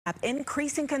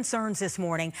Increasing concerns this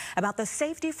morning about the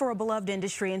safety for a beloved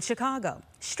industry in Chicago,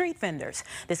 street vendors.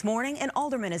 This morning, an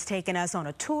alderman has taken us on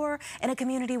a tour in a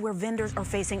community where vendors are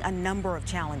facing a number of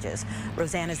challenges.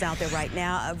 Roseanne is out there right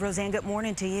now. Roseanne, good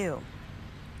morning to you.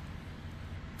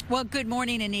 Well, good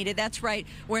morning, Anita. That's right.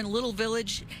 We're in a little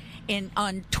village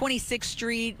on 26th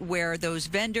Street where those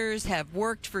vendors have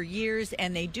worked for years,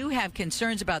 and they do have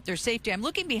concerns about their safety. I'm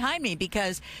looking behind me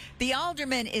because the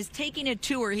alderman is taking a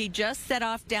tour. He just set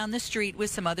off down the street with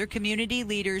some other community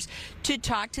leaders to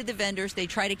talk to the vendors. They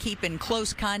try to keep in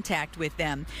close contact with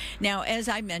them. Now, as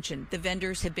I mentioned, the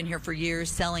vendors have been here for years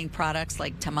selling products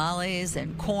like tamales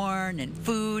and corn and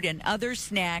food and other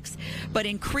snacks, but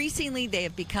increasingly they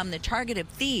have become the target of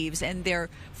thieves, and they're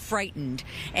frightened.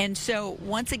 And so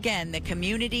once again, the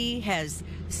community has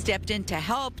stepped in to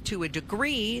help to a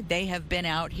degree. They have been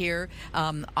out here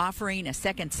offering a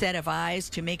second set of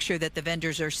eyes to make sure that the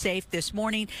vendors are safe. This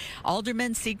morning,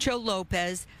 Alderman Sigcho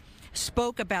Lopez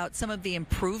spoke about some of the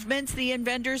improvements the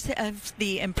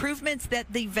improvements that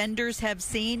the vendors have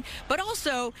seen, but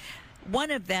also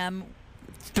one of them,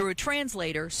 through a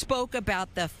translator, spoke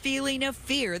about the feeling of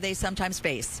fear they sometimes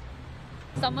face.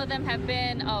 Some of them have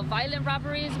been violent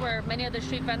robberies where many of the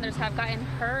street vendors have gotten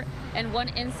hurt. In one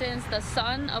instance, the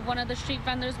son of one of the street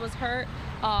vendors was hurt,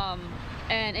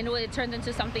 and it turned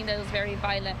into something that was very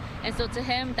violent. And so to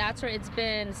him, that's where it's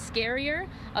been scarier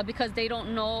because they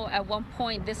don't know at what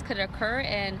point this could occur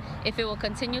and if it will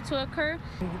continue to occur.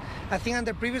 I think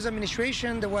under previous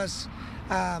administration, there was,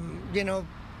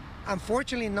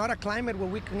 unfortunately not a climate where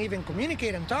we can even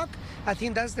communicate and talk. I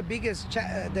think that's the biggest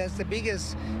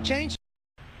change.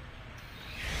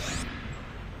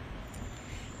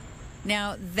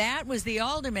 Now, that was the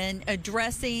alderman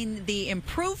addressing the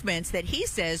improvements that he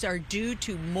says are due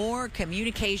to more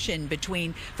communication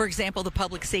between, for example, the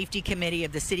Public Safety Committee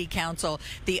of the City Council,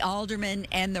 the alderman,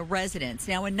 and the residents.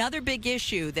 Now, another big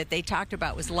issue that they talked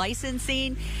about was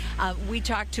licensing. We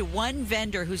talked to one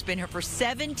vendor who's been here for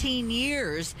 17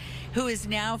 years who is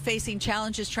now facing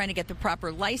challenges trying to get the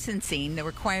proper licensing. The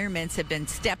requirements have been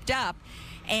stepped up.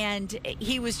 And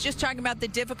he was just talking about the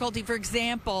difficulty, for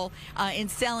example, in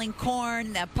selling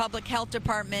corn. The public health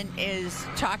department is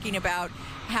talking about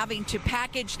having to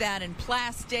package that in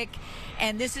plastic.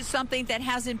 And this is something that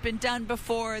hasn't been done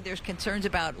before. There's concerns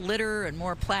about litter and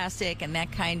more plastic and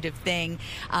that kind of thing.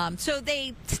 So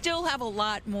they still have a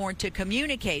lot more to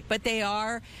communicate, but they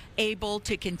are able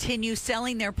to continue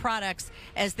selling their products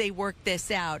as they work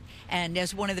this out. And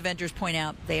as one of the vendors point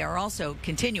out, they are also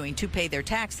continuing to pay their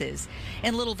taxes.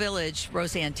 In Little Village,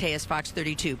 Roseanne Tejas, Fox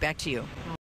 32. Back to you.